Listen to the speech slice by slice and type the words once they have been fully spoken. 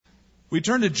We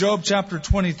turn to Job chapter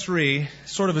 23,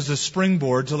 sort of as a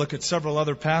springboard to look at several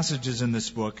other passages in this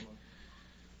book.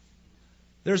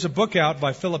 There's a book out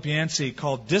by Philip Yancey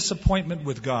called Disappointment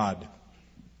with God.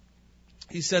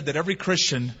 He said that every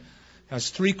Christian has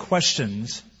three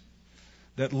questions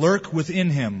that lurk within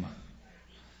him,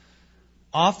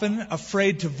 often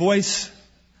afraid to voice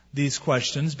these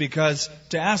questions because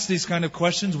to ask these kind of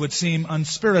questions would seem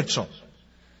unspiritual.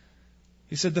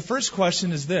 He said the first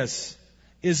question is this: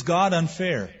 is God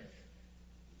unfair?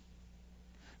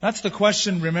 That's the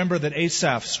question, remember, that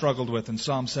Asaph struggled with in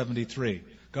Psalm 73.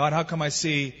 God, how come I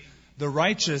see the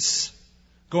righteous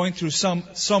going through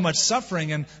so much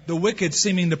suffering and the wicked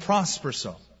seeming to prosper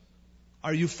so?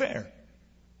 Are you fair?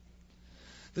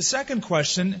 The second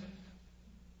question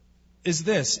is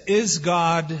this: is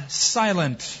God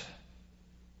silent?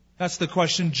 That's the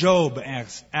question Job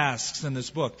asks in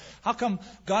this book. How come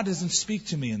God doesn't speak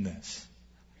to me in this?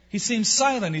 He seems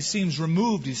silent, he seems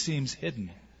removed, he seems hidden.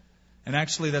 And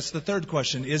actually that's the third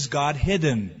question: is God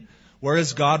hidden? Where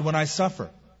is God when I suffer?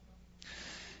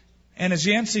 And as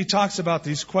Yancey talks about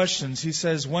these questions, he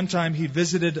says one time he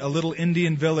visited a little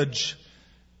Indian village,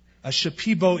 a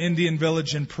Shipibo Indian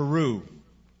village in Peru,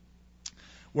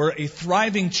 where a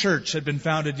thriving church had been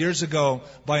founded years ago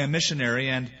by a missionary.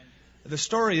 And the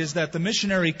story is that the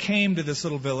missionary came to this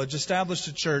little village, established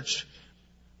a church,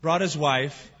 brought his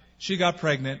wife. She got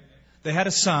pregnant. They had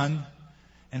a son.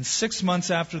 And 6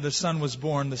 months after the son was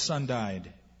born, the son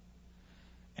died.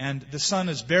 And the son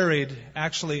is buried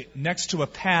actually next to a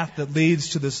path that leads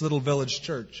to this little village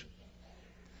church,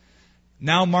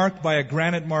 now marked by a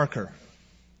granite marker.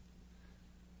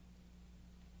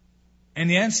 And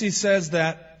Yancey says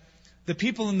that the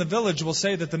people in the village will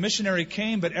say that the missionary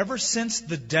came, but ever since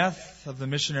the death of the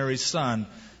missionary's son,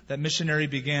 that missionary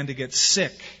began to get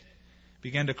sick,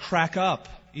 began to crack up,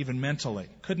 even mentally,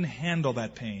 couldn't handle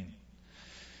that pain.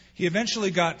 He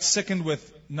eventually got sickened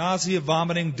with nausea,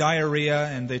 vomiting, diarrhea,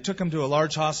 and they took him to a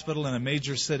large hospital in a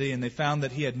major city, and they found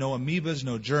that he had no amoebas,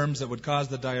 no germs that would cause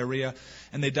the diarrhea,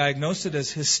 and they diagnosed it as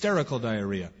hysterical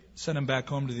diarrhea. Sent him back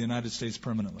home to the United States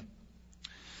permanently.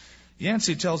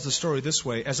 Yancey tells the story this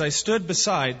way: as I stood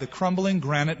beside the crumbling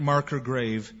granite marker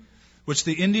grave, which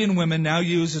the Indian women now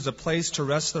use as a place to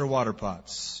rest their water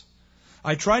pots,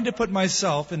 I tried to put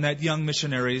myself in that young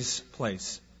missionary's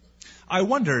place. I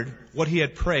wondered what he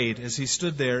had prayed as he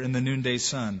stood there in the noonday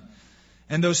sun.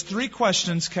 And those three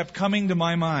questions kept coming to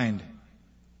my mind.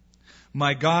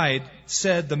 My guide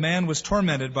said the man was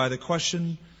tormented by the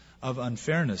question of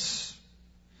unfairness.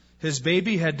 His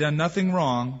baby had done nothing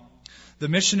wrong. The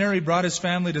missionary brought his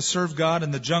family to serve God in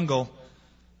the jungle.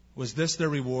 Was this their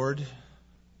reward?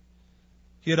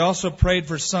 He had also prayed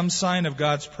for some sign of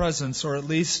God's presence, or at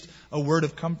least a word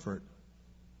of comfort.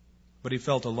 But he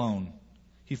felt alone.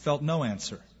 He felt no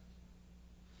answer.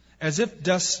 As if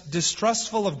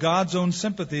distrustful of God's own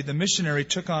sympathy, the missionary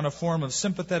took on a form of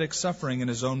sympathetic suffering in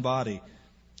his own body.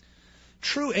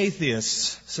 True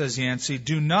atheists, says Yancey,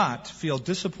 do not feel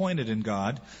disappointed in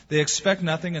God. They expect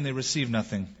nothing and they receive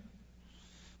nothing.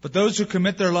 But those who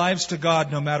commit their lives to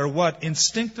God, no matter what,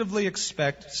 instinctively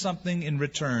expect something in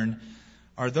return.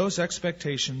 Are those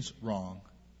expectations wrong?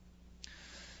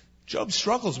 Job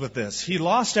struggles with this. He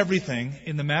lost everything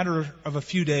in the matter of a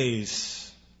few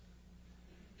days.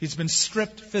 He's been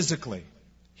stripped physically.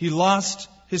 He lost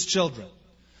his children.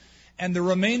 And the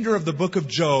remainder of the book of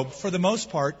Job, for the most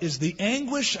part, is the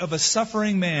anguish of a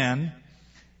suffering man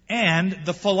and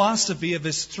the philosophy of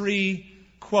his three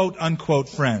quote-unquote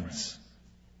friends,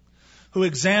 who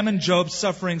examined Job's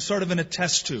suffering sort of in a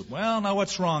test tube. Well, now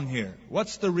what's wrong here?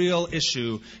 What's the real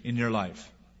issue in your life?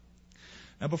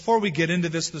 Now, before we get into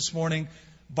this morning,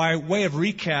 by way of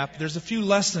recap, there's a few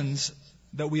lessons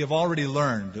that we have already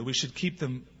learned, that we should keep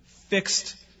them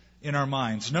fixed in our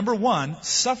minds. Number one,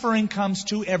 suffering comes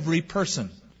to every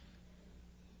person.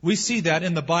 We see that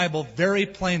in the Bible very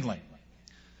plainly.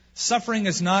 Suffering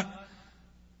is not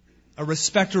a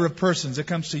respecter of persons. It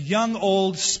comes to young,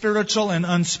 old, spiritual, and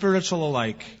unspiritual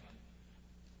alike.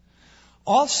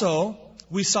 Also,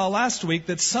 we saw last week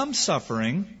that some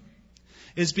suffering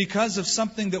is because of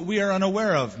something that we are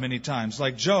unaware of many times.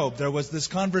 Like Job, there was this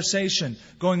conversation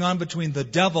going on between the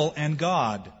devil and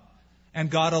God. And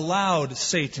God allowed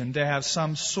Satan to have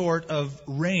some sort of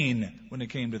reign when it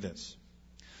came to this.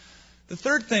 The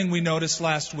third thing we noticed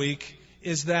last week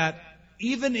is that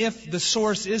even if the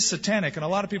source is satanic, and a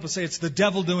lot of people say it's the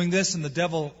devil doing this and the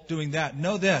devil doing that,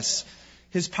 know this: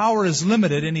 his power is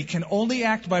limited and he can only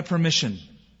act by permission.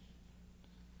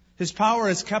 His power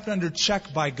is kept under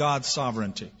check by God's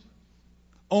sovereignty.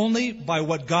 Only by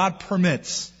what God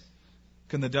permits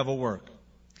can the devil work.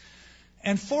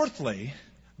 And fourthly,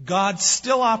 God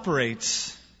still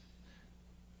operates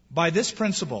by this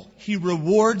principle. He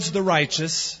rewards the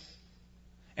righteous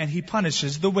and He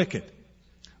punishes the wicked.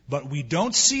 But we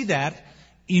don't see that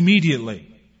immediately.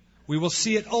 We will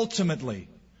see it ultimately.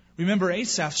 Remember,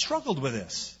 Asaph struggled with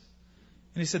this.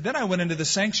 And he said, then I went into the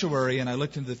sanctuary and I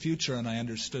looked into the future and I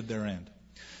understood their end.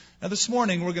 Now this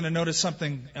morning we're going to notice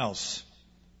something else.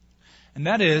 And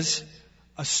that is,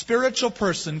 a spiritual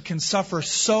person can suffer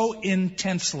so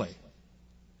intensely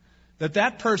that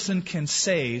that person can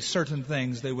say certain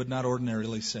things they would not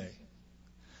ordinarily say.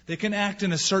 They can act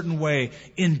in a certain way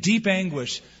in deep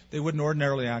anguish they wouldn't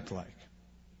ordinarily act like.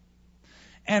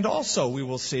 And also we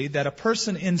will see that a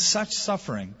person in such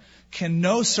suffering can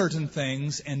know certain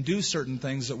things and do certain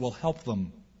things that will help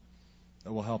them.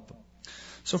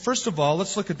 So first of all,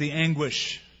 let's look at the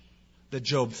anguish that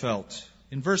Job felt.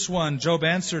 In verse 1, Job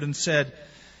answered and said,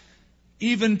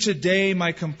 even today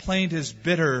my complaint is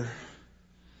bitter.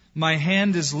 My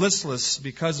hand is listless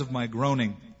because of my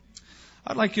groaning.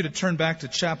 I'd like you to turn back to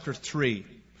chapter 3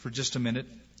 for just a minute.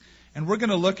 And we're going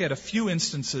to look at a few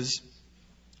instances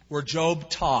where Job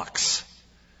talks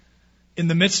in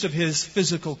the midst of his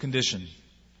physical condition.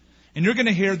 And you're going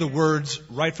to hear the words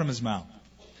right from his mouth.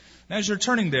 Now, as you're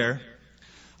turning there,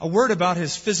 a word about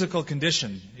his physical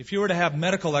condition. If you were to have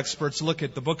medical experts look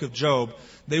at the book of Job,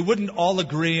 they wouldn't all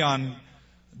agree on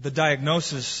the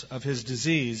diagnosis of his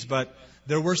disease, but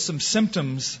there were some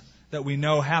symptoms that we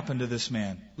know happened to this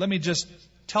man. Let me just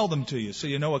tell them to you so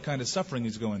you know what kind of suffering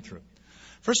he's going through.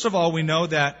 First of all, we know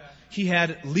that he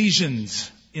had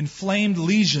lesions, inflamed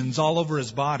lesions all over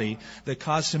his body that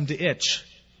caused him to itch.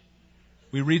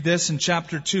 We read this in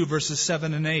chapter 2, verses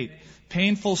 7 and 8.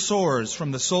 Painful sores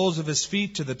from the soles of his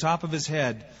feet to the top of his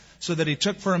head, so that he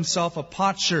took for himself a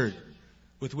potsherd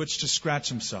with which to scratch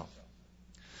himself.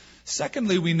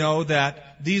 Secondly, we know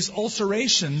that these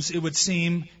ulcerations, it would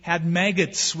seem, had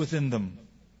maggots within them.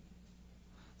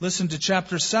 Listen to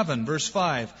chapter 7, verse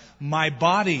 5. My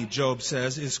body, Job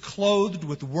says, is clothed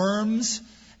with worms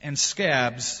and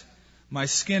scabs. My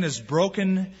skin is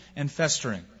broken and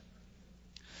festering.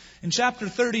 In chapter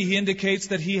 30, he indicates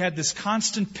that he had this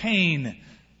constant pain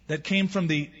that came from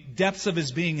the depths of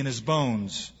his being in his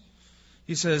bones.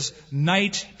 He says,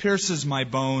 night pierces my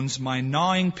bones, my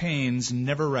gnawing pains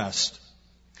never rest.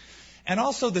 And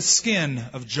also the skin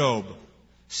of Job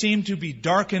seemed to be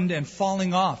darkened and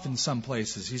falling off in some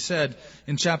places. He said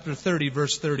in chapter 30,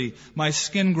 verse 30, my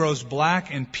skin grows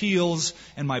black and peels,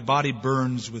 and my body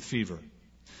burns with fever.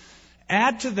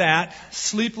 Add to that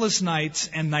sleepless nights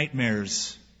and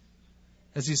nightmares.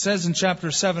 As he says in chapter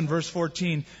 7, verse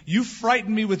 14, you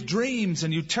frighten me with dreams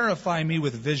and you terrify me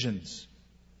with visions.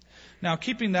 Now,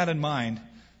 keeping that in mind,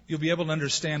 you'll be able to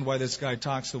understand why this guy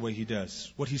talks the way he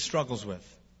does, what he struggles with.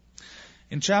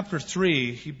 In chapter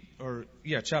 3,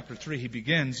 he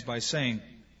begins by saying,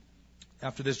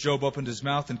 after this, Job opened his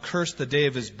mouth and cursed the day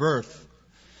of his birth.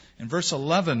 In verse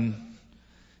 11,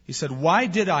 he said, why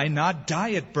did I not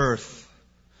die at birth?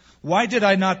 Why did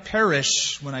I not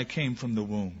perish when I came from the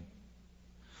womb?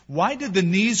 Why did the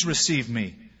knees receive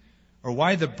me? Or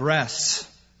why the breasts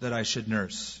that I should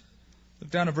nurse? Look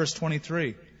down at verse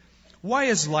 23. Why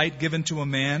is light given to a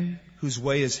man whose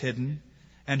way is hidden,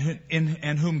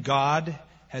 and whom God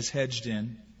has hedged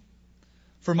in?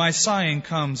 For my sighing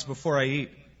comes before I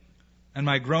eat, and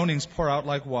my groanings pour out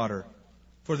like water.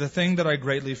 For the thing that I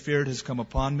greatly feared has come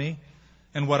upon me,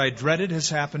 and what I dreaded has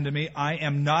happened to me. I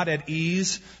am not at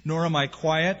ease, nor am I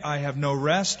quiet. I have no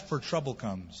rest, for trouble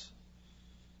comes.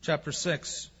 Chapter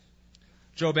 6.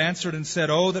 Job answered and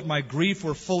said, oh, that my grief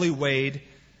were fully weighed,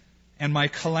 and my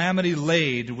calamity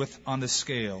laid on the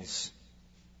scales.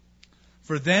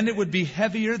 For then it would be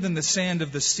heavier than the sand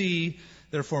of the sea.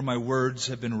 Therefore my words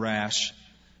have been rash.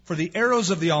 For the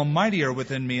arrows of the Almighty are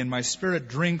within me, and my spirit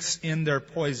drinks in their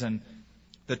poison.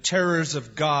 The terrors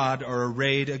of God are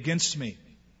arrayed against me.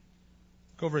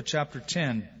 Go over to chapter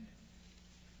 10.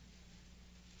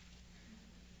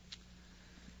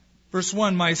 Verse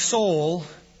 1, my soul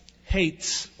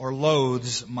hates or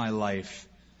loathes my life.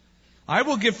 I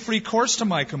will give free course to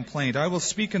my complaint. I will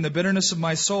speak in the bitterness of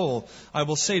my soul. I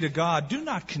will say to God, do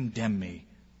not condemn me.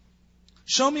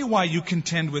 Show me why you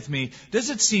contend with me. Does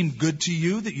it seem good to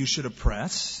you that you should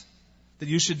oppress? That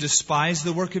you should despise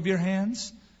the work of your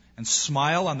hands? And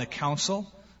smile on the counsel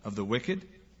of the wicked?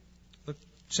 Look,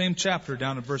 same chapter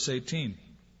down at verse 18.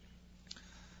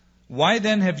 Why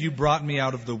then have you brought me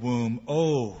out of the womb?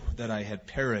 Oh, that I had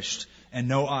perished, and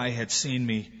no eye had seen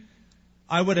me.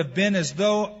 I would have been as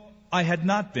though I had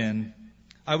not been.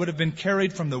 I would have been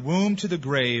carried from the womb to the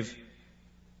grave.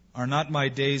 Are not my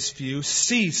days few?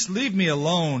 Cease, leave me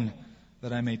alone,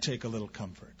 that I may take a little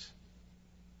comfort.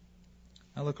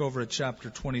 I look over at chapter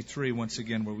 23 once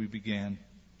again where we began.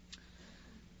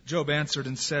 Job answered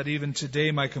and said, "Even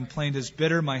today my complaint is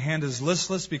bitter, my hand is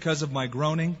listless because of my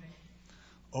groaning.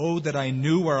 Oh, that I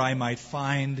knew where I might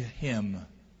find Him,"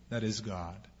 that is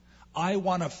God. I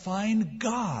want to find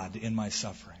God in my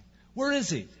suffering. Where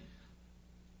is He?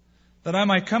 That I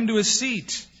might come to His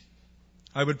seat.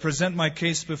 I would present my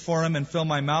case before Him and fill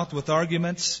my mouth with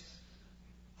arguments.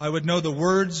 I would know the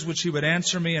words which He would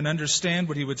answer me and understand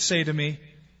what He would say to me.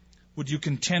 Would you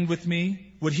contend with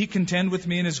me? Would He contend with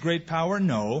me in His great power?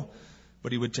 No,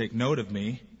 but He would take note of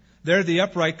me. There the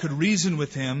upright could reason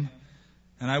with Him,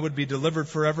 and I would be delivered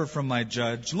forever from my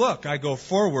judge. Look, I go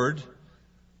forward,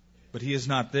 but He is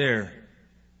not there,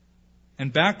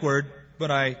 and backward,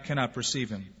 but I cannot perceive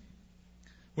Him.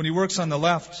 When He works on the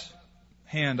left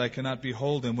hand, I cannot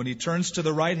behold Him. When He turns to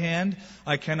the right hand,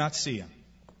 I cannot see Him.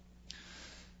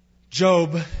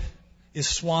 Job is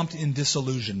swamped in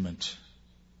disillusionment.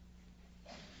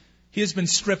 He has been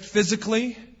stripped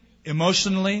physically,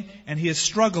 emotionally, and he is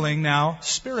struggling now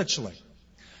spiritually.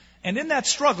 And in that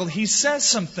struggle, he says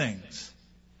some things.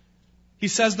 He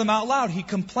says them out loud. He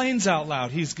complains out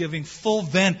loud. He's giving full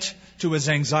vent to his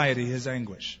anxiety, his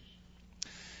anguish.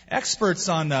 Experts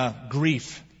on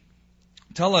grief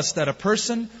tell us that a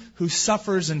person who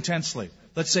suffers intensely,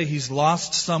 let's say he's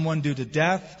lost someone due to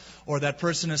death, or that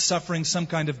person is suffering some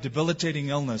kind of debilitating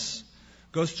illness,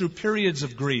 goes through periods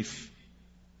of grief.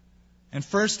 And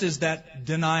first is that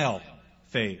denial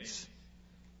phase.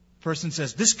 Person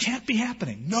says, "This can't be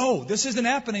happening. No, this isn't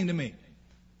happening to me."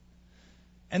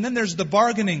 And then there's the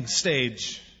bargaining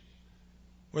stage,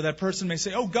 where that person may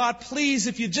say, "Oh God, please,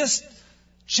 if you just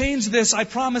change this, I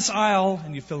promise I'll,"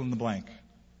 and you fill in the blank.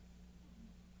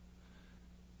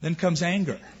 Then comes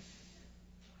anger.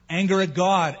 Anger at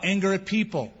God, anger at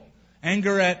people,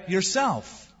 anger at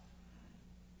yourself.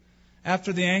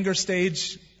 After the anger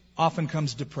stage, often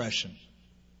comes depression.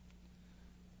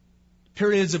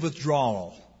 Periods of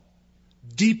withdrawal,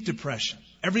 deep depression.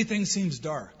 Everything seems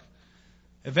dark.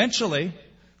 Eventually,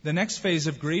 the next phase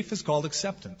of grief is called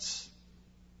acceptance.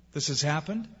 This has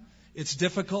happened. It's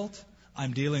difficult.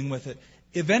 I'm dealing with it.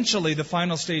 Eventually, the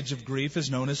final stage of grief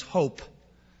is known as hope.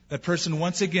 That person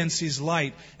once again sees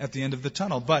light at the end of the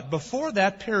tunnel. But before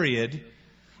that period,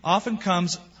 often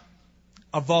comes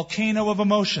a volcano of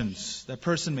emotions. That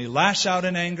person may lash out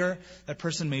in anger. That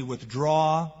person may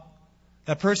withdraw.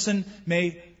 That person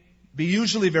may be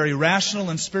usually very rational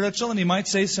and spiritual, and he might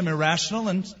say some irrational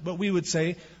and what we would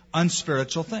say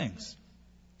unspiritual things.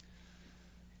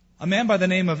 A man by the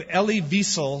name of Elie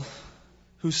Wiesel,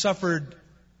 who suffered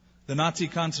the Nazi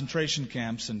concentration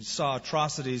camps and saw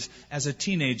atrocities as a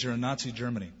teenager in Nazi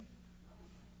Germany.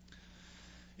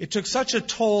 It took such a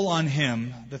toll on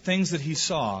him, the things that he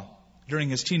saw during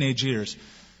his teenage years,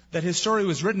 that his story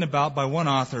was written about by one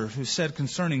author who said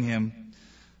concerning him,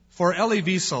 "For Elie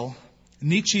Wiesel,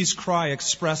 Nietzsche's cry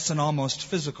expressed an almost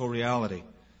physical reality.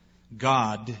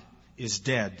 God is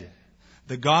dead.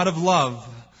 The God of love,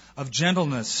 of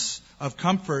gentleness, of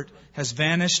comfort has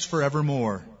vanished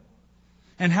forevermore.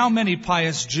 And how many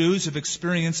pious Jews have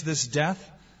experienced this death?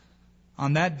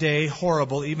 On that day,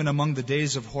 horrible even among the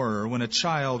days of horror, when a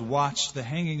child watched the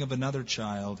hanging of another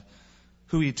child,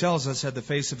 who he tells us had the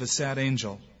face of a sad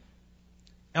angel.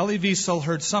 Elie Wiesel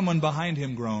heard someone behind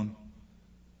him groan,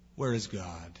 'Where is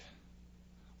God?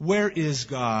 Where is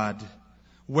God?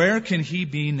 Where can He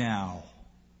be now?'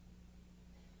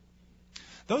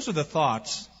 Those are the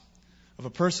thoughts of a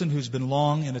person who's been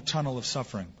long in a tunnel of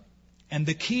suffering. And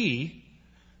the key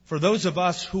for those of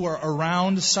us who are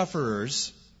around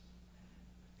sufferers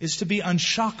is to be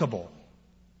unshockable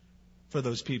for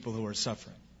those people who are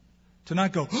suffering. To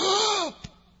not go, "Oh,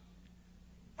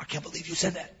 I can't believe you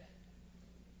said that."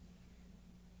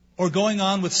 Or going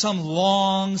on with some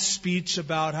long speech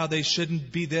about how they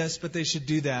shouldn't be this, but they should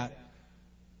do that.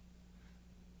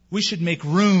 We should make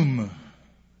room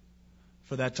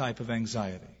for that type of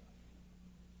anxiety.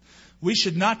 We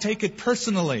should not take it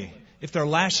personally if they're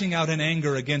lashing out in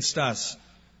anger against us.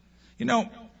 You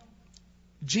know,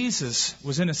 Jesus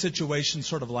was in a situation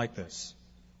sort of like this.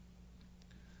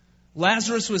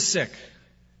 Lazarus was sick.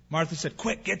 Martha said,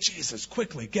 "Quick, get Jesus,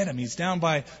 quickly, get him. He's down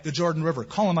by the Jordan River.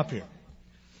 Call him up here."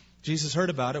 Jesus heard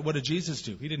about it. What did Jesus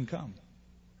do? He didn't come.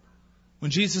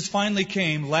 When Jesus finally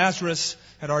came, Lazarus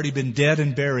had already been dead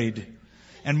and buried.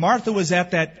 And Martha was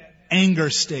at that anger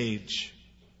stage.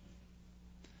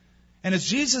 And as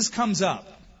Jesus comes up,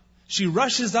 she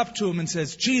rushes up to him and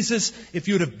says, "Jesus, if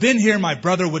you'd have been here, my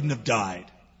brother wouldn't have died."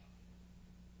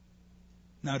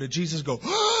 Now, did Jesus go,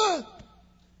 "Ah!"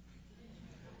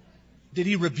 Did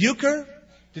he rebuke her?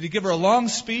 Did he give her a long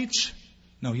speech?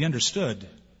 No, he understood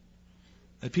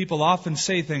that people often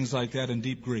say things like that in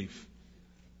deep grief.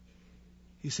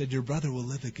 He said, your brother will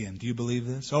live again. Do you believe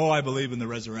this? Oh, I believe in the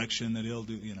resurrection, that he'll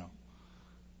do,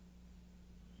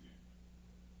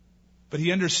 But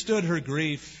he understood her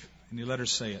grief, and he let her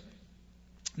say it.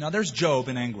 Now there's Job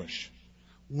in anguish.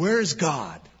 Where's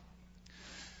God?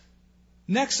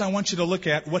 Next, I want you to look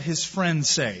at what his friends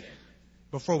say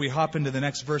before we hop into the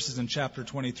next verses in chapter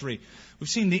 23. We've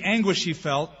seen the anguish he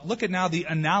felt. Look at now the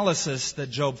analysis that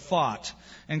Job thought.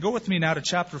 And go with me now to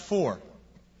chapter 4.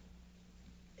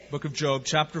 Book of Job,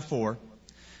 chapter 4.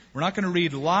 We're not going to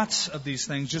read lots of these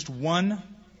things, just one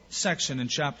section in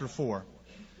chapter 4.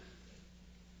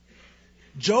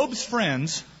 Job's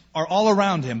friends are all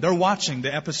around him. They're watching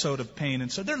the episode of pain, and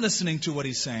so they're listening to what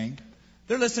he's saying.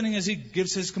 They're listening as he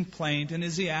gives his complaint and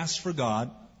as he asks for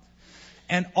God.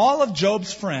 And all of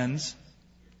Job's friends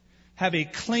have a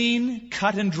clean,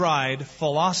 cut and dried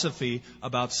philosophy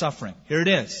about suffering. Here it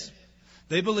is.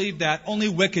 They believe that only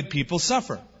wicked people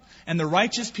suffer, and the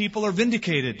righteous people are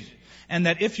vindicated, and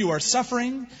that if you are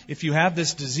suffering, if you have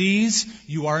this disease,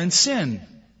 you are in sin.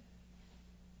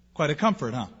 Quite a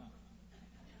comfort, huh?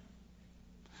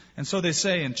 And so they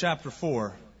say in chapter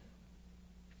 4,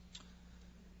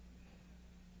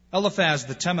 Eliphaz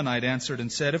the Temanite answered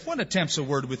and said, if one attempts a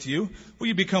word with you, will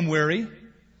you become weary?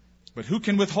 But who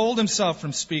can withhold himself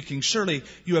from speaking? Surely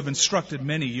you have instructed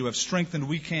many, you have strengthened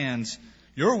weak hands.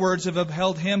 Your words have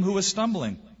upheld him who was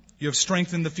stumbling. You have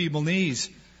strengthened the feeble knees.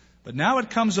 But now it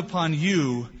comes upon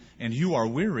you, and you are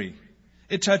weary.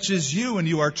 It touches you, and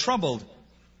you are troubled.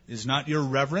 Is not your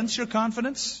reverence your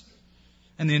confidence?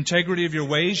 And the integrity of your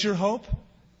ways your hope?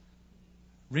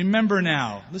 Remember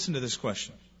now, listen to this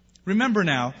question. Remember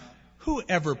now, who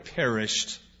ever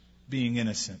perished being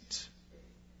innocent?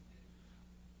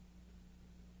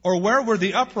 Or where were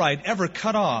the upright ever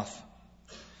cut off?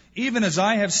 Even as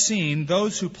I have seen,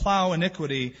 those who plow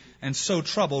iniquity and sow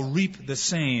trouble reap the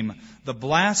same. The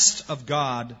blast of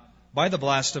God, by the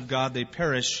blast of God they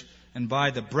perish, and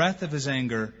by the breath of his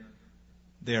anger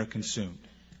they are consumed.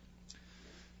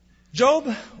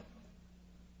 Job,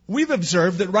 we've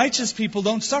observed that righteous people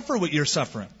don't suffer what you're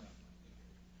suffering.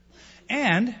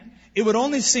 And it would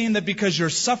only seem that because you're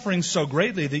suffering so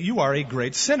greatly that you are a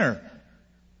great sinner.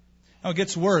 Now it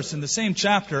gets worse. In the same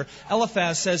chapter,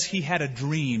 Eliphaz says he had a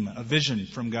dream, a vision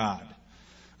from God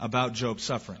about Job's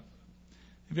suffering.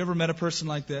 Have you ever met a person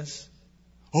like this?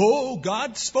 Oh,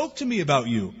 God spoke to me about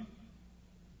you.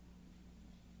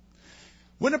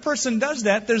 When a person does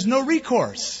that, there's no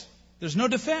recourse. There's no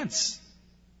defense.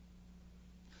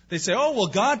 They say, oh, well,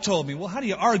 God told me. Well, how do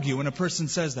you argue when a person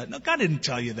says that? No, God didn't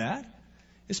tell you that.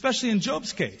 Especially in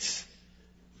Job's case.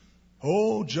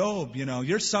 Oh, Job,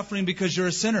 you're suffering because you're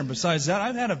a sinner. Besides that,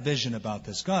 I've had a vision about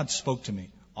this. God spoke to me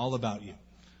all about you.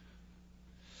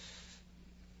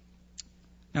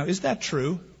 Now, is that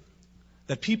true?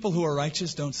 That people who are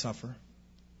righteous don't suffer?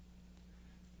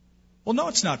 Well, no,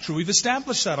 it's not true. We've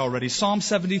established that already. Psalm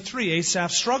 73,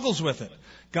 Asaph struggles with it.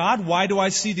 God, why do I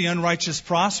see the unrighteous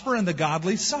prosper and the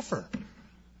godly suffer?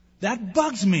 That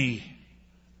bugs me.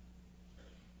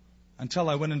 Until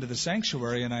I went into the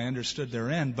sanctuary and I understood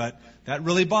their end, but that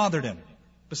really bothered him.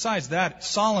 Besides that,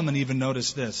 Solomon even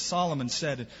noticed this. Solomon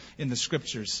said in the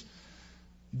scriptures,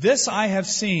 this I have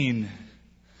seen,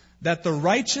 that the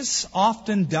righteous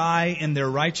often die in their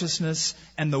righteousness,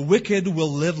 and the wicked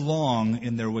will live long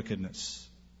in their wickedness.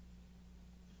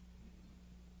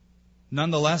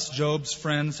 Nonetheless, Job's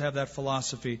friends have that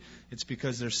philosophy. It's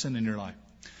because there's sin in your life.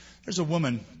 There's a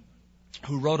woman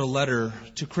who wrote a letter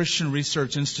to Christian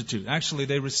Research Institute. Actually,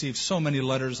 they received so many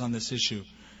letters on this issue.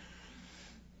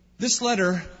 This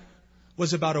letter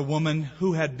was about a woman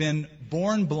who had been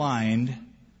born blind.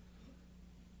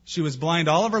 She was blind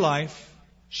all of her life.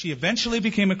 She eventually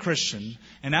became a Christian,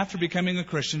 and after becoming a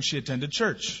Christian, she attended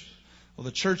church. Well,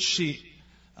 the church she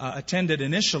attended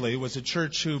initially was a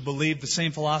church who believed the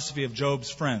same philosophy of Job's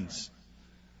friends.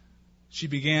 She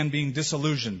began being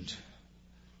disillusioned.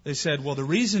 They said, well, the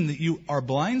reason that you are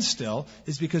blind still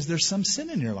is because there's some sin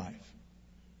in your life.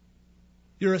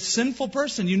 You're a sinful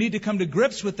person. You need to come to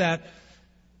grips with that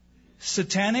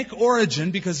satanic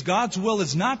origin, because God's will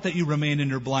is not that you remain in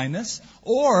your blindness,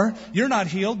 or you're not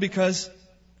healed because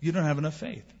you don't have enough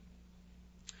faith.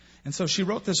 And so she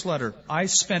wrote this letter. I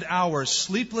spent hours,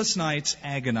 sleepless nights,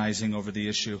 agonizing over the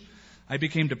issue. I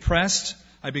became depressed.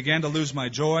 I began to lose my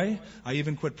joy. I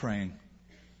even quit praying.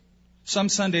 Some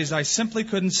Sundays I simply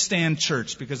couldn't stand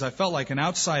church because I felt like an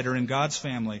outsider in God's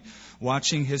family,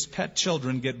 watching His pet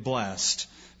children get blessed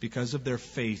because of their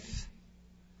faith.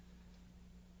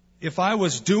 If I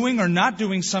was doing or not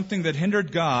doing something that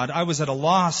hindered God, I was at a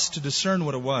loss to discern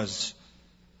what it was.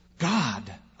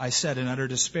 God, I said in utter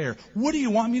despair. What do you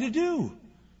want me to do?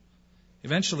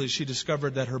 Eventually, she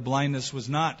discovered that her blindness was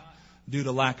not due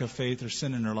to lack of faith or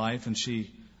sin in her life, and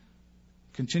she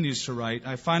continues to write,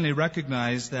 I finally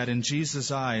recognized that in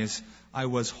Jesus' eyes, I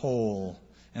was whole,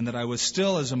 and that I was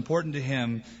still as important to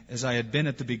Him as I had been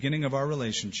at the beginning of our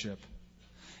relationship.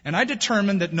 And I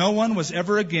determined that no one was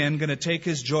ever again going to take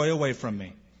His joy away from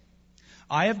me.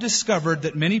 I have discovered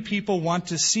that many people want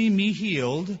to see me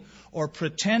healed or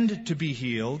pretend to be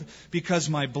healed because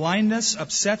my blindness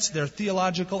upsets their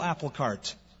theological apple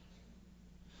cart.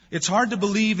 It's hard to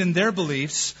believe in their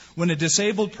beliefs when a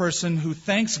disabled person who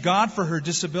thanks God for her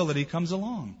disability comes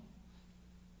along.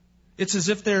 It's as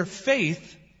if their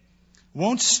faith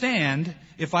won't stand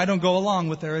if I don't go along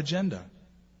with their agenda.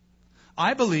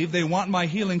 I believe they want my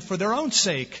healing for their own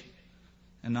sake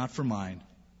and not for mine.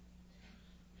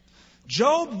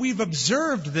 Job, we've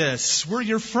observed this. We're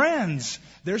your friends.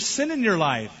 There's sin in your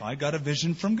life. I got a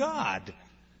vision from God.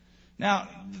 Now,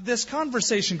 this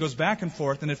conversation goes back and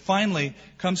forth, and it finally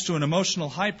comes to an emotional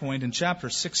high point in chapter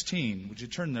 16. Would you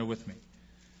turn there with me?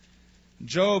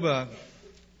 Job,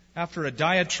 after a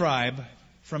diatribe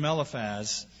from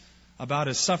Eliphaz about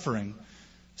his suffering,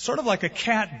 sort of like a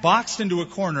cat boxed into a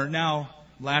corner, now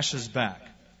lashes back.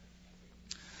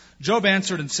 Job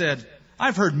answered and said,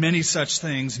 I've heard many such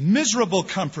things. Miserable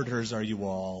comforters are you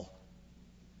all.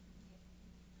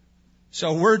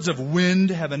 Shall words of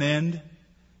wind have an end?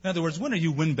 In other words, when are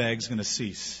you windbags going to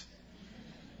cease?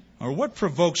 Or what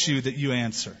provokes you that you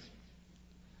answer?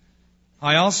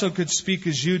 I also could speak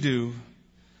as you do.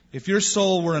 If your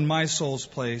soul were in my soul's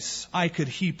place, I could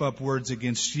heap up words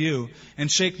against you and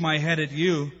shake my head at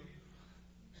you.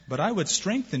 But I would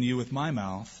strengthen you with my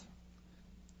mouth,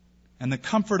 and the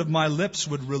comfort of my lips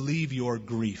would relieve your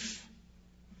grief.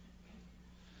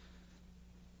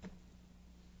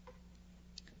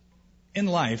 In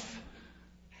life,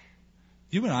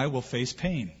 you and I will face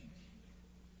pain.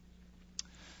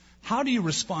 How do you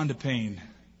respond to pain,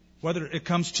 whether it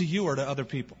comes to you or to other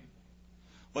people?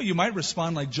 Well, you might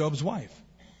respond like Job's wife.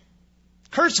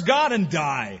 Curse God and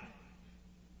die.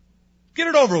 Get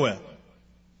it over with.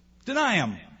 Deny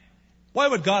Him. Why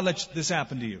would God let this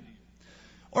happen to you?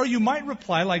 Or you might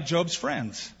reply like Job's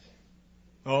friends.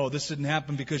 Oh, this didn't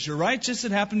happen because you're righteous.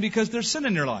 It happened because there's sin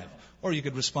in your life. Or you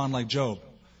could respond like Job.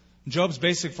 Job's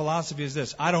basic philosophy is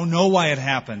this. I don't know why it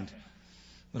happened.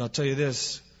 But I'll tell you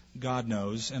this. God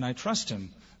knows, and I trust Him.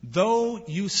 Though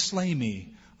you slay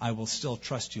me, I will still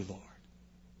trust you, Lord.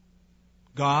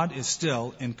 God is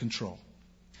still in control.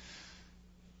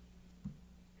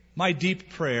 My deep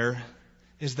prayer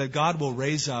is that God will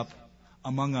raise up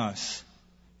among us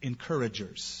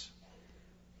encouragers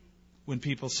when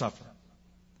people suffer,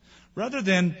 rather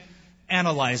than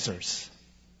analyzers,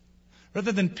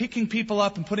 rather than picking people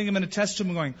up and putting them in a test tube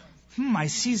and going, I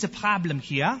see the problem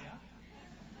here.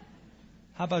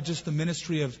 How about just the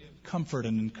ministry of comfort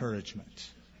and encouragement?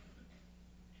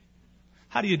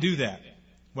 How do you do that?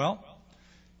 Well,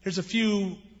 here's a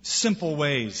few simple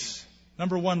ways.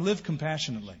 Number one, live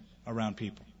compassionately around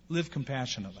people. Live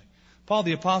compassionately. Paul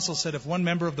the Apostle said, if one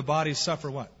member of the body suffer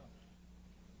what?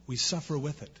 We suffer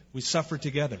with it. We suffer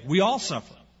together. We all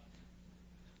suffer.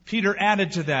 Peter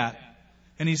added to that,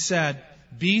 and he said,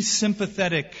 be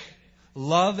sympathetic,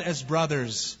 love as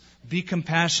brothers, be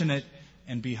compassionate,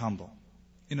 and be humble.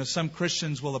 You know, some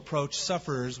Christians will approach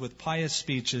sufferers with pious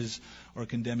speeches or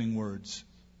condemning words.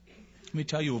 Let me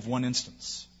tell you of one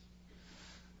instance.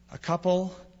 A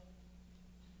couple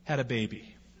had a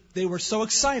baby. They were so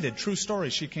excited. True story.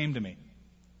 She came to me.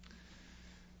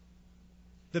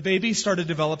 The baby started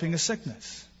developing a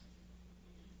sickness.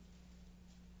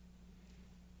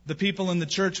 The people in the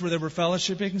church where they were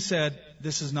fellowshipping said,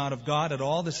 this is not of God at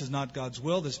all. This is not God's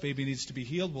will. This baby needs to be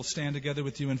healed. We'll stand together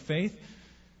with you in faith.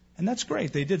 And that's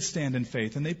great. They did stand in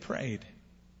faith, and they prayed.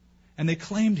 And they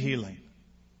claimed healing.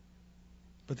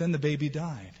 But then the baby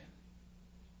died.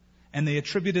 And they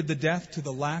attributed the death to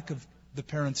the lack of the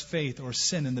parent's faith or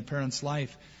sin in the parent's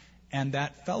life. And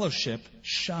that fellowship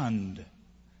shunned.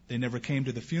 They never came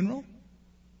to the funeral.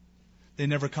 They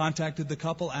never contacted the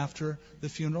couple after the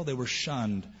funeral. They were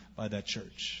shunned by that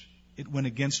church. It went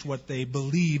against what they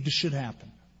believed should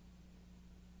happen.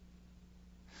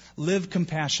 Live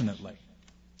compassionately.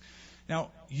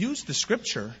 Now, use the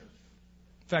Scripture.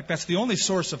 In fact, that's the only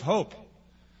source of hope,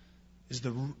 is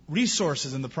the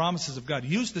resources and the promises of God.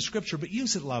 Use the Scripture, but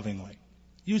use it lovingly.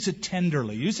 Use it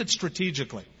tenderly. Use it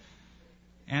strategically.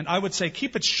 And I would say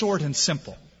keep it short and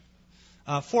simple.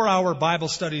 4-hour Bible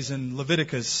studies in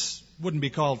Leviticus wouldn't be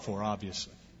called for,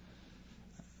 obviously.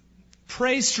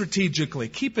 Pray strategically.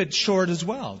 Keep it short as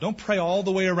well. Don't pray all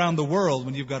the way around the world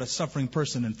when you've got a suffering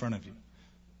person in front of you.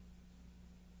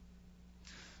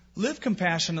 Live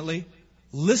compassionately.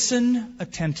 Listen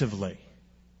attentively.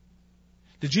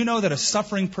 Did you know that a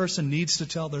suffering person needs to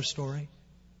tell their story?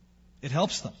 It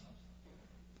helps them.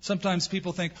 Sometimes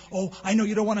people think, oh, I know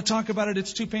you don't want to talk about it.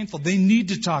 It's too painful. They need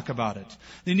to talk about it.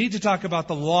 They need to talk about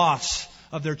the loss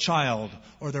of their child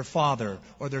or their father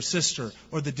or their sister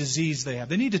or the disease they have.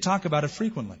 They need to talk about it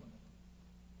frequently.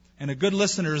 And a good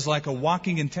listener is like a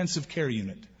walking intensive care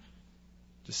unit.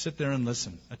 Just sit there and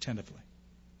listen attentively.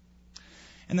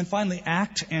 And then finally,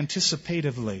 act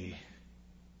anticipatively.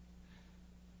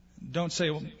 Don't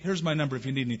say, well, here's my number. If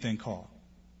you need anything, call.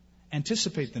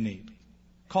 Anticipate the need.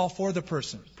 Call for the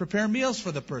person. Prepare meals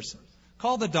for the person.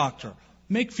 Call the doctor.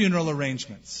 Make funeral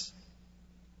arrangements.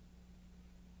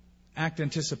 Act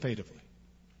anticipatively.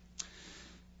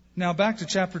 Now back to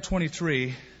chapter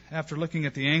 23. After looking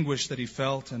at the anguish that he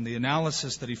felt and the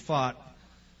analysis that he fought,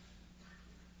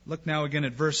 look now again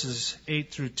at verses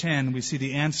 8 through 10. We see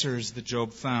the answers that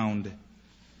Job found.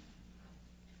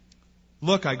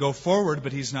 Look, I go forward,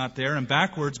 but he's not there, and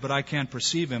backwards, but I can't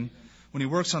perceive him. When he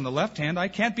works on the left hand, I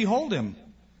can't behold him.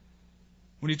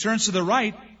 When he turns to the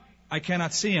right, I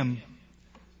cannot see him.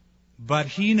 But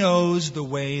he knows the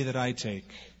way that I take.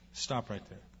 Stop right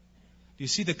there. Do you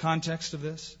see the context of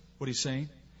this? What he's saying?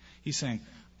 He's saying,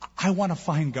 I want to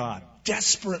find God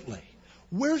desperately.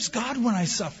 Where's God when I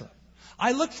suffer?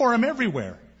 I look for him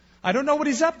everywhere. I don't know what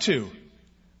he's up to.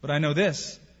 But I know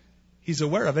this. He's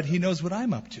aware of it. He knows what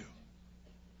I'm up to.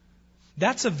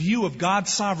 That's a view of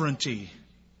God's sovereignty.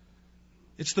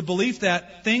 It's the belief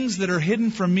that things that are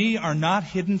hidden from me are not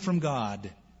hidden from God.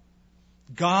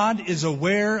 God is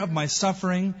aware of my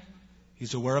suffering.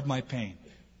 He's aware of my pain.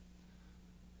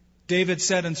 David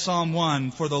said in Psalm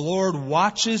 1, for the Lord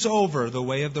watches over the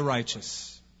way of the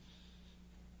righteous.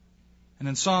 And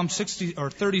in Psalm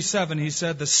 37, he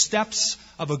said, the steps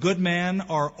of a good man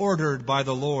are ordered by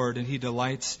the Lord, and he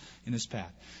delights in his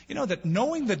path. You know that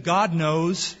knowing that God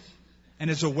knows and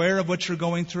is aware of what you're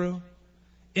going through,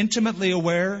 intimately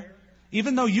aware,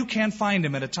 even though you can't find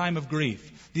him at a time of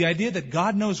grief, the idea that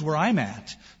God knows where I'm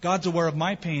at, God's aware of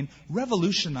my pain,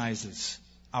 revolutionizes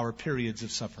our periods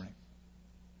of suffering.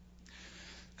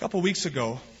 A couple weeks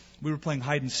ago, we were playing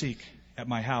hide and seek at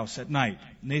my house at night.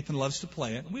 Nathan loves to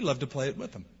play it, and we love to play it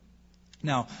with him.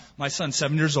 Now, my son's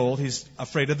 7 years old. He's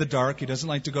afraid of the dark. He doesn't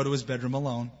like to go to his bedroom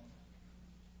alone.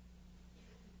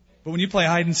 But when you play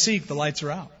hide and seek, the lights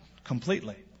are out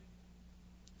completely.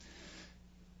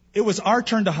 It was our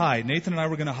turn to hide. Nathan and I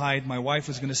were going to hide. My wife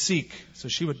was going to seek. So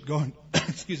she would go on,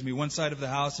 one side of the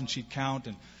house, and she'd count,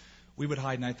 and we would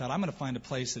hide. And I thought, I'm going to find a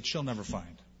place that she'll never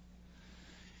find.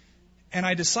 And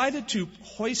I decided to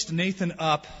hoist Nathan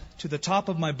up to the top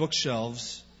of my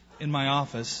bookshelves in my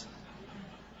office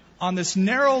on this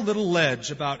narrow little ledge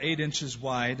about 8 inches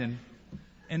wide.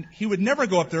 And he would never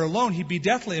go up there alone. He'd be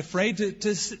deathly afraid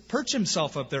to perch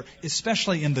himself up there,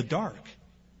 especially in the dark.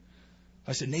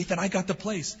 I said, Nathan, I got the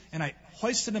place. And I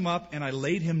hoisted him up and I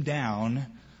laid him down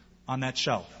on that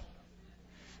shelf.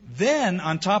 Then,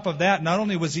 on top of that, not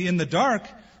only was he in the dark,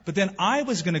 but then I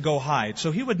was going to go hide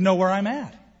so he would know where I'm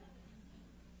at.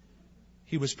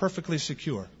 He was perfectly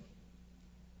secure.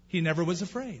 He never was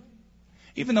afraid.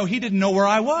 Even though he didn't know where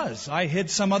I was. I hid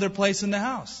some other place in the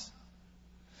house.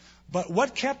 But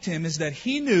what kept him is that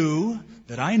he knew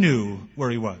that I knew where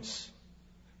he was.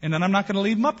 And then I'm not going to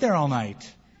leave him up there all night.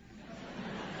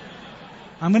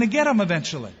 I'm going to get him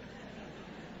eventually.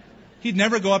 He'd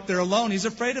never go up there alone. He's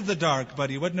afraid of the dark, but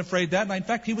he wasn't afraid that night. In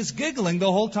fact, he was giggling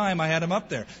the whole time I had him up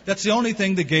there. That's the only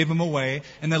thing that gave him away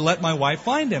and that let my wife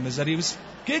find him, is that he was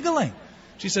giggling.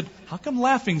 She said, how come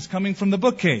laughing's coming from the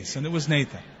bookcase? And it was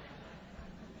Nathan.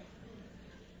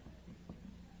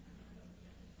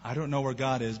 I don't know where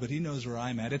God is, but he knows where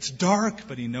I'm at. It's dark,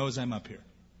 but he knows I'm up here.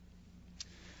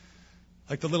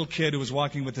 Like the little kid who was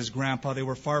walking with his grandpa. They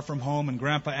were far from home, and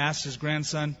grandpa asked his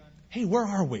grandson, hey, where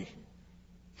are we?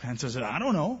 Grandson said, I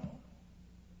don't know.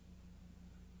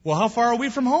 Well, how far are we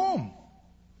from home?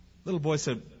 Little boy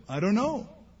said, I don't know.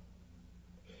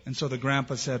 And so the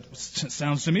grandpa said,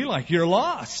 sounds to me like you're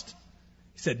lost.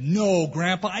 He said, no,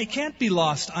 Grandpa, I can't be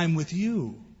lost. I'm with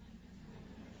you.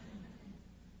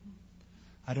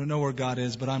 I don't know where God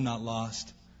is, but I'm not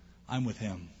lost. I'm with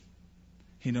him.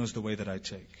 He knows the way that I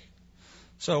take.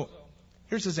 So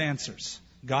here's his answers.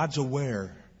 God's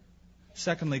aware.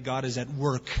 Secondly, God is at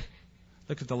work.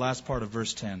 Look at the last part of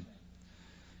verse 10.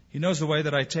 He knows the way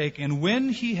that I take, and when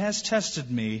he has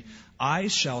tested me, I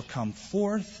shall come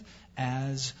forth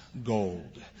as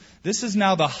gold. This is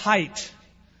now the height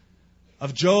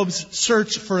of Job's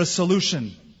search for a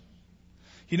solution.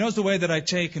 He knows the way that I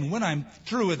take, and when I'm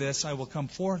through with this, I will come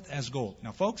forth as gold.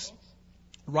 Now, folks,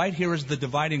 Right here is the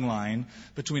dividing line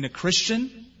between a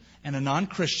Christian and a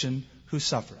non-Christian who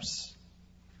suffers.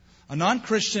 A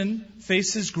non-Christian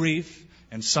faces grief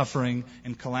and suffering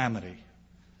and calamity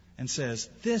and says,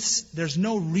 there's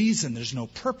no reason, there's no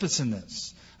purpose in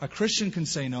this. A Christian can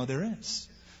say, no, there is.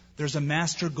 There's a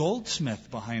master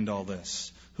goldsmith behind all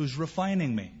this who's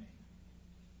refining me.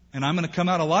 And I'm going to come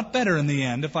out a lot better in the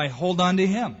end if I hold on to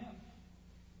him.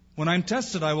 When I'm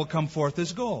tested, I will come forth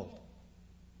as gold.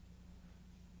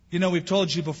 You know, we've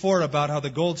told you before about how the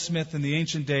goldsmith in the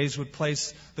ancient days would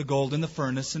place the gold in the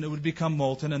furnace and it would become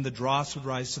molten and the dross would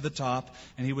rise to the top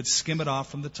and he would skim it off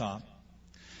from the top.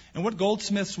 And what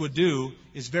goldsmiths would do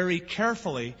is very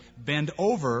carefully bend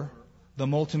over the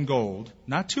molten gold,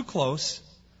 not too close,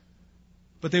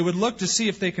 but they would look to see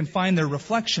if they can find their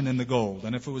reflection in the gold.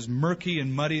 And if it was murky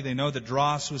and muddy, they know the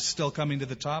dross was still coming to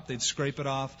the top. They'd scrape it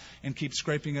off and keep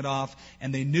scraping it off.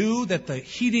 And they knew that the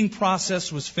heating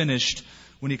process was finished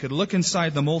when he could look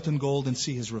inside the molten gold and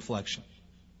see his reflection.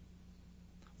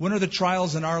 When are the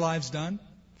trials in our lives done?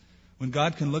 When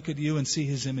God can look at you and see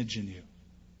his image in you.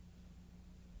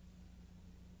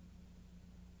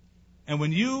 And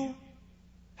when you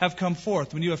have come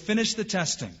forth, when you have finished the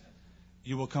testing,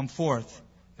 you will come forth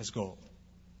as gold.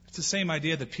 It's the same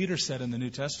idea that Peter said in the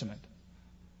New Testament.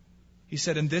 He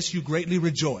said, in this you greatly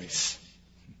rejoice.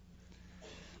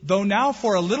 Though now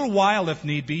for a little while, if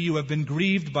need be, you have been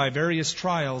grieved by various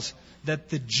trials, that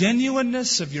the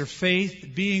genuineness of your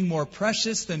faith, being more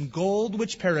precious than gold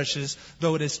which perishes,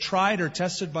 though it is tried or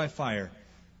tested by fire,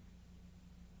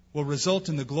 will result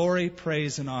in the glory,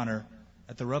 praise, and honor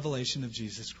at the revelation of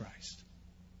Jesus Christ.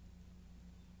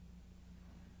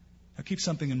 Now keep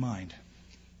something in mind.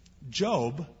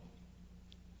 Job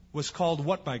was called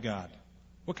what by God?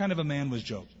 What kind of a man was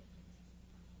Job?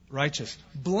 Righteous.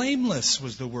 Blameless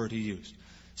was the word he used.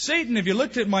 Satan, if you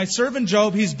looked at my servant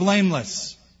Job, he's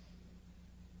blameless.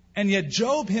 And yet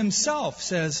Job himself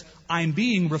says, I'm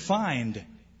being refined.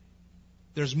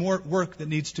 There's more work that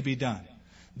needs to be done.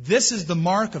 This is the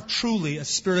mark of truly a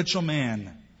spiritual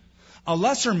man. A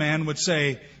lesser man would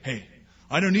say, hey,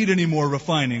 I don't need any more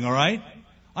refining, all right?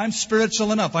 I'm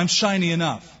spiritual enough. I'm shiny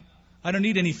enough. I don't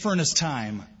need any furnace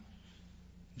time.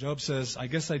 Job says, I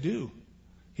guess I do.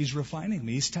 He's refining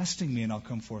me. He's testing me, and I'll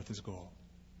come forth as gold.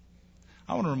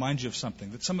 I want to remind you of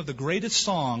something, that some of the greatest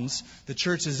songs the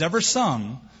church has ever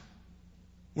sung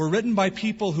were written by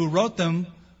people who wrote them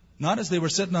not as they were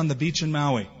sitting on the beach in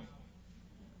Maui,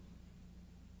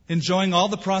 enjoying all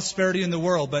the prosperity in the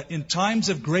world, but in times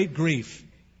of great grief.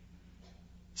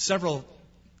 Several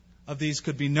of these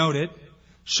could be noted.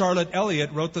 Charlotte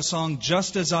Elliott wrote the song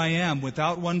Just As I Am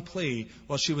without one plea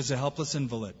while she was a helpless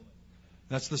invalid.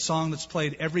 That's the song that's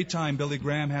played every time Billy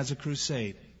Graham has a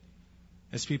crusade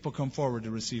as people come forward to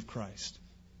receive Christ.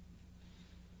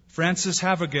 Frances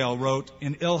Havergal wrote,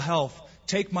 in ill health,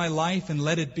 take my life and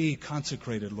let it be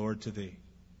consecrated, Lord, to thee.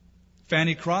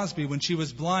 Fanny Crosby, when she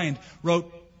was blind,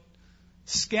 wrote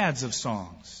scads of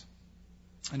songs.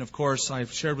 And of course,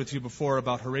 I've shared with you before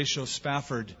about Horatio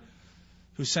Spafford,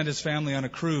 who sent his family on a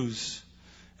cruise.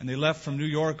 And they left from New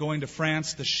York going to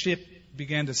France. The ship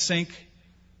began to sink.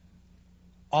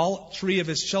 All 3 of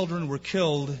his children were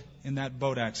killed in that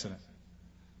boat accident.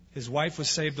 His wife was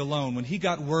saved alone. When he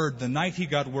got word, the night he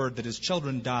got word that his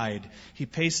children died, he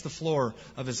paced the floor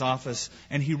of his office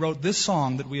and he wrote this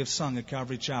song that we have sung at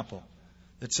Calvary Chapel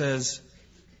that says,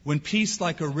 when peace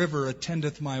like a river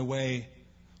attendeth my way,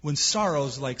 when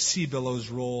sorrows like sea billows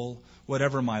roll,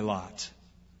 whatever my lot,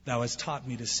 thou hast taught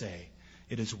me to say,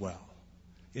 it is well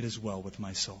with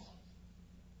my soul.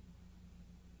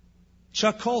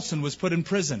 Chuck Colson was put in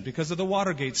prison because of the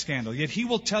Watergate scandal. Yet he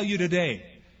will tell you today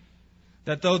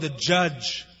that though the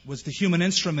judge was the human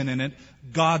instrument in it,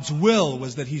 God's will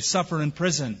was that he suffer in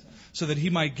prison so that he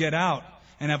might get out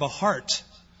and have a heart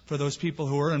for those people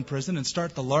who are in prison and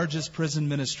start the largest prison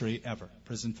ministry ever,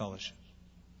 prison fellowship.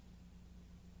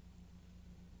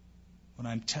 When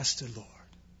I'm tested, Lord,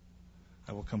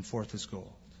 I will come forth as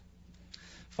gold.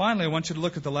 Finally, I want you to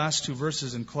look at the last 2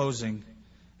 verses in closing.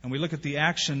 And we look at the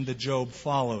action that Job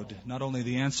followed. Not only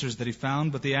the answers that he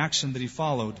found, but the action that he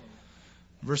followed.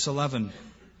 Verse 11.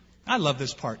 I love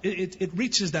this part. It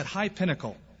reaches that high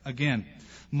pinnacle again.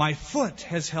 My foot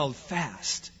has held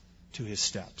fast to his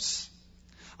steps.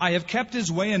 I have kept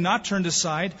his way and not turned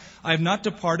aside. I have not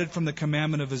departed from the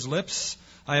commandment of his lips.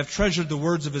 I have treasured the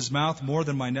words of his mouth more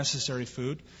than my necessary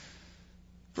food.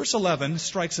 Verse 11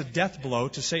 strikes a death blow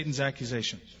to Satan's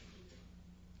accusation.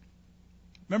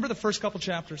 Remember the first couple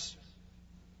chapters?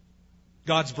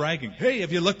 God's bragging. Hey,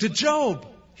 have you looked at Job?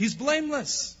 He's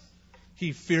blameless.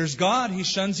 He fears God. He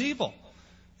shuns evil.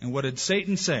 And what did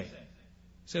Satan say?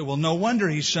 Say, well, no wonder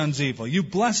he shuns evil. You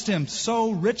blessed him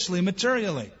so richly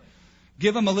materially.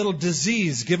 Give him a little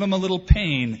disease. Give him a little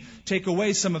pain. Take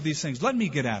away some of these things. Let me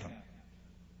get at him.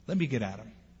 Let me get at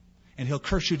him. And he'll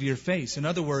curse you to your face. In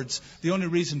other words, the only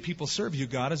reason people serve you,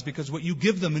 God, is because what you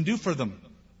give them and do for them.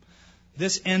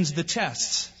 This ends the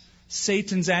tests.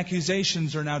 Satan's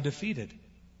accusations are now defeated.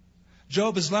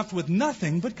 Job is left with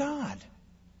nothing but God.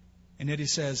 And yet he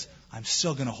says, I'm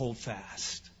still going to hold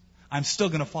fast. I'm still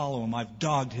going to follow him. I've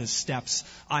dogged his steps.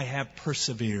 I have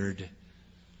persevered.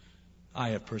 I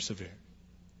have persevered.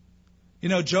 You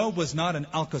know, Job was not an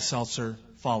Alka-Seltzer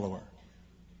follower.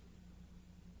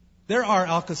 There are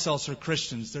Alka-Seltzer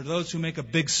Christians. They're those who make a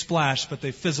big splash, but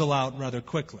they fizzle out rather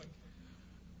quickly.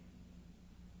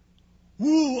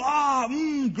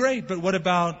 Woo, great. But what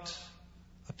about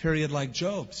a period like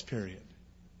Job's period?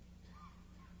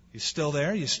 You still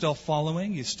there? You still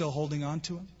following? You still holding on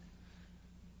to him?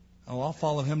 Oh, I'll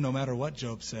follow him no matter what,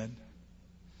 Job said.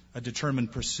 A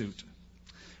determined pursuit.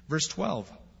 Verse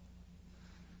 12.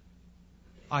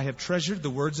 I have treasured the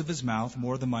words of his mouth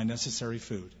more than my necessary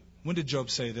food. When did Job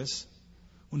say this?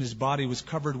 When his body was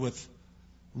covered with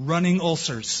running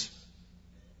ulcers.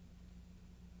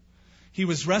 He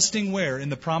was resting where? In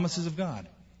the promises of God.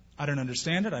 I don't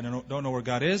understand it. I don't know where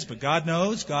God is, but God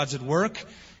knows. God's at work,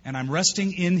 and I'm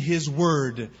resting in his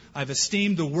word. I've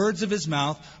esteemed the words of his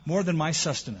mouth more than my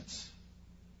sustenance.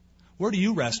 Where do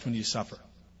you rest when you suffer?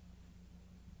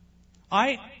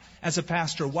 I, as a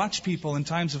pastor, watch people in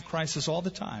times of crisis all the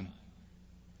time.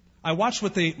 I watch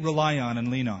what they rely on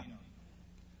and lean on.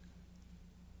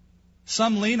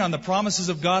 Some lean on the promises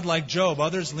of God like Job.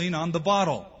 Others lean on the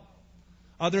bottle.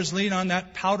 Others lean on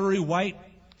that powdery white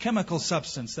chemical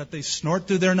substance that they snort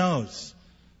through their nose.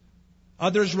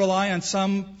 Others rely on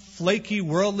some flaky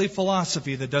worldly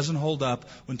philosophy that doesn't hold up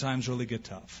when times really get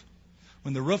tough.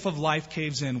 When the roof of life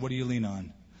caves in, what do you lean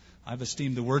on? I've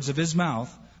esteemed the words of his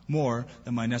mouth more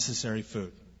than my necessary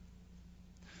food.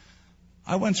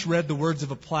 I once read the words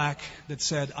of a plaque that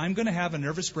said, I'm going to have a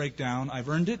nervous breakdown. I've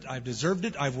earned it. I've deserved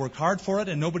it. I've worked hard for it,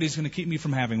 and nobody's going to keep me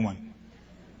from having one.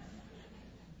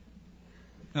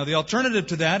 Now, the alternative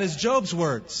to that is Job's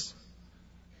words.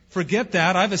 Forget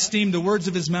that. I've esteemed the words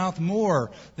of his mouth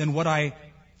more than what I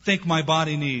think my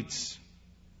body needs.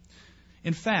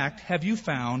 In fact, have you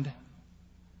found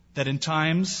that in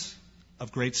times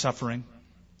of great suffering,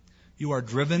 you are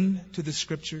driven to the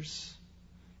Scriptures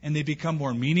and they become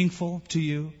more meaningful to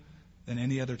you than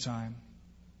any other time?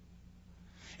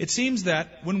 It seems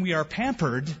that when we are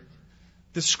pampered,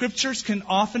 the Scriptures can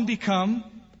often become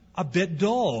a bit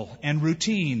dull and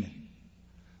routine.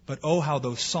 But oh, how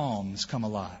those Psalms come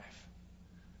alive.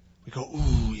 We go,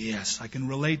 ooh, yes, I can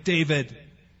relate David,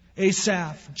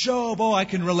 Asaph, Job. Oh, I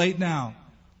can relate now.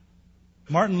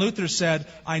 Martin Luther said,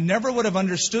 I never would have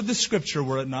understood the Scripture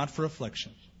were it not for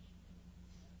affliction.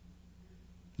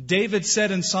 David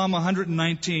said in Psalm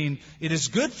 119, it is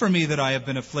good for me that I have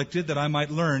been afflicted, that I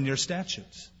might learn your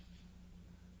statutes.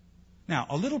 Now,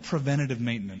 a little preventative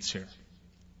maintenance here.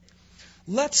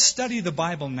 Let's study the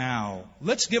Bible now.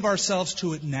 Let's give ourselves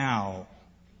to it now.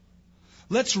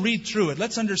 Let's read through it.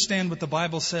 Let's understand what the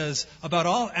Bible says about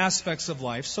all aspects of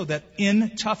life so that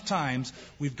in tough times,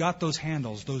 we've got those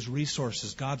handles, those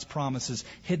resources, God's promises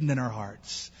hidden in our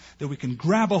hearts that we can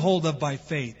grab a hold of by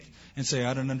faith and say,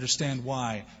 I don't understand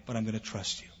why, but I'm going to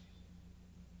trust you.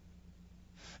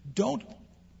 Don't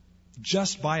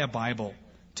just buy a Bible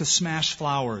to smash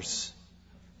flowers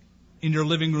in your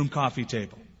living room coffee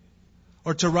table,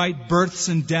 or to write births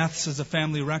and deaths as a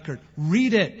family record.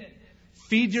 Read it.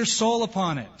 Feed your soul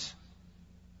upon it.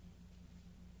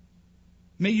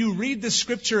 May you read the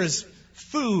Scripture as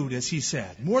food, as he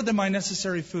said, more than my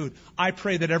necessary food. I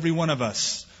pray that every one of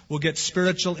us will get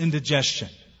spiritual indigestion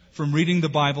from reading the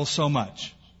Bible so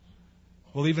much.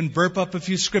 We'll even burp up a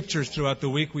few scriptures throughout the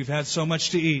week. We've had so much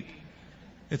to eat.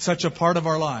 It's such a part of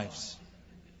our lives.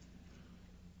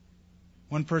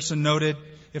 One person noted,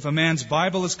 if a man's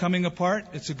Bible is coming apart,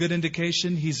 it's a good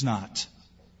indication he's not.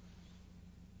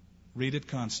 Read it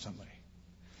constantly.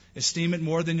 Esteem it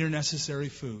more than your necessary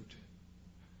food.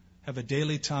 Have a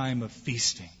daily time of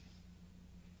feasting.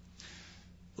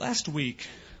 Last week,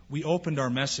 we opened our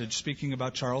message speaking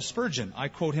about Charles Spurgeon. I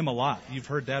quote him a lot. You've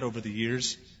heard that over the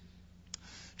years.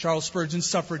 Charles Spurgeon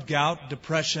suffered gout,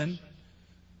 depression.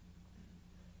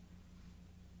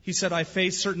 He said, I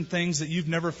face certain things that you've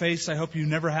never faced. I hope you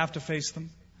never have to face them.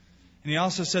 And he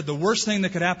also said, the worst thing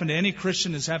that could happen to any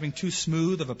Christian is having too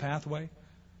smooth of a pathway.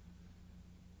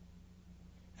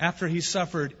 After he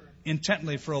suffered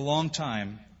intently for a long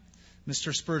time,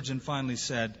 Mr. Spurgeon finally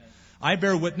said, I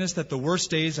bear witness that the worst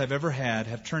days I've ever had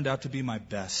have turned out to be my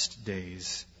best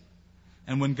days.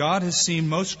 And when God has seemed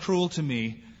most cruel to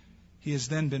me, He has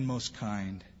then been most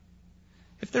kind.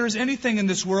 If there is anything in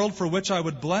this world for which I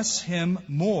would bless Him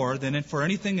more than for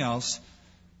anything else,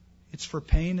 it's for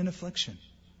pain and affliction.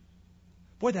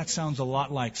 Boy, that sounds a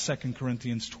lot like 2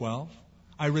 Corinthians 12.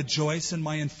 I rejoice in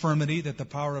my infirmity that the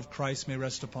power of Christ may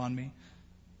rest upon me.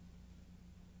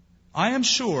 I am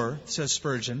sure, says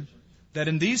Spurgeon, that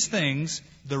in these things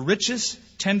the richest,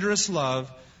 tenderest love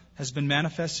has been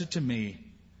manifested to me.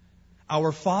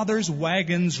 Our Father's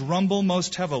wagons rumble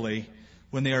most heavily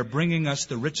when they are bringing us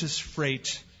the richest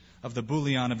freight of the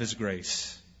bullion of His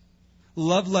grace.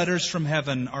 Love letters from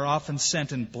heaven are often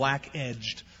sent in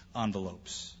black-edged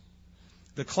envelopes.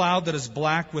 The cloud that is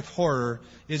black with horror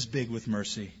is big with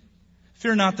mercy.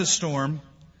 Fear not the storm.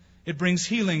 It brings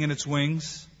healing in its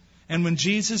wings. And when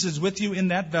Jesus is with you in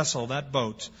that vessel, that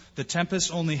boat, the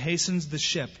tempest only hastens the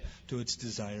ship to its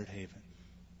desired haven.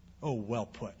 Oh, well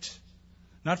put.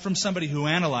 Not from somebody who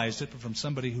analyzed it, but from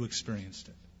somebody who experienced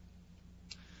it.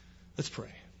 Let's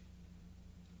pray.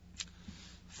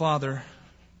 Father,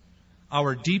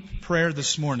 our deep prayer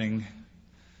this morning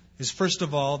is first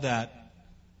of all that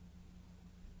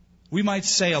we might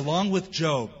say, along with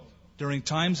Job, during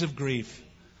times of grief,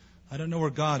 I don't know where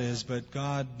God is, but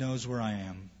God knows where I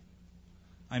am.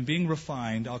 I'm being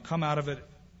refined. I'll come out of it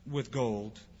with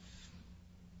gold.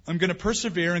 I'm going to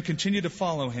persevere and continue to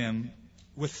follow Him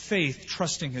with faith,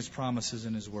 trusting His promises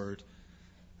and His word,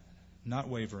 not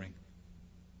wavering.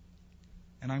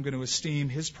 And I'm going to esteem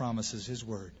His promises, His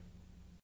word,